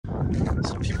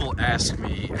So people ask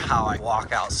me how I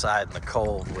walk outside in the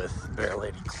cold with barely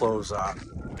any clothes on.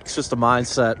 It's just a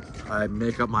mindset. I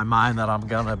make up my mind that I'm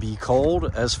gonna be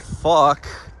cold as fuck,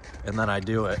 and then I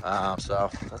do it.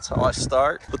 So that's how I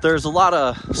start. But there's a lot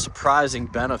of surprising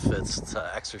benefits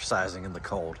to exercising in the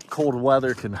cold. Cold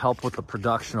weather can help with the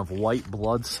production of white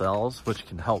blood cells, which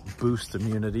can help boost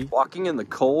immunity. Walking in the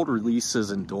cold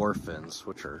releases endorphins,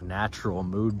 which are natural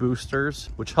mood boosters,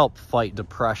 which help fight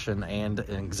depression and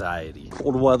anxiety.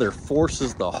 Cold weather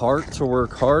forces the heart to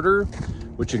work harder,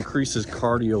 which increases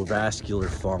cardiovascular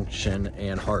function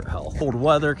and heart health. Cold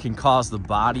weather can cause the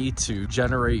body to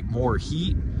generate more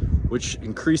heat, which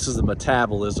increases the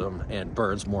metabolism and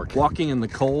burns more. Walking in the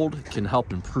cold can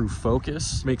help improve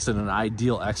focus, makes it an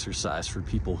ideal exercise for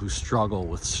people who struggle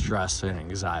with stress and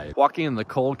anxiety. Walking in the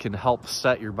cold can help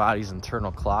set your body's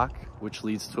internal clock, which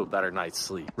leads to a better night's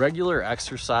sleep. Regular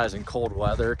exercise in cold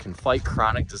weather can fight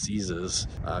chronic diseases,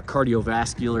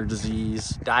 cardiovascular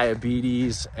disease,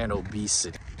 diabetes, and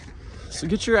obesity. So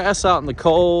get your ass out in the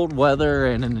cold weather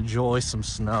and enjoy some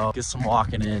snow. Get some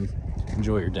walking in.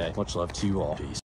 Enjoy your day. Much love to you all. Peace.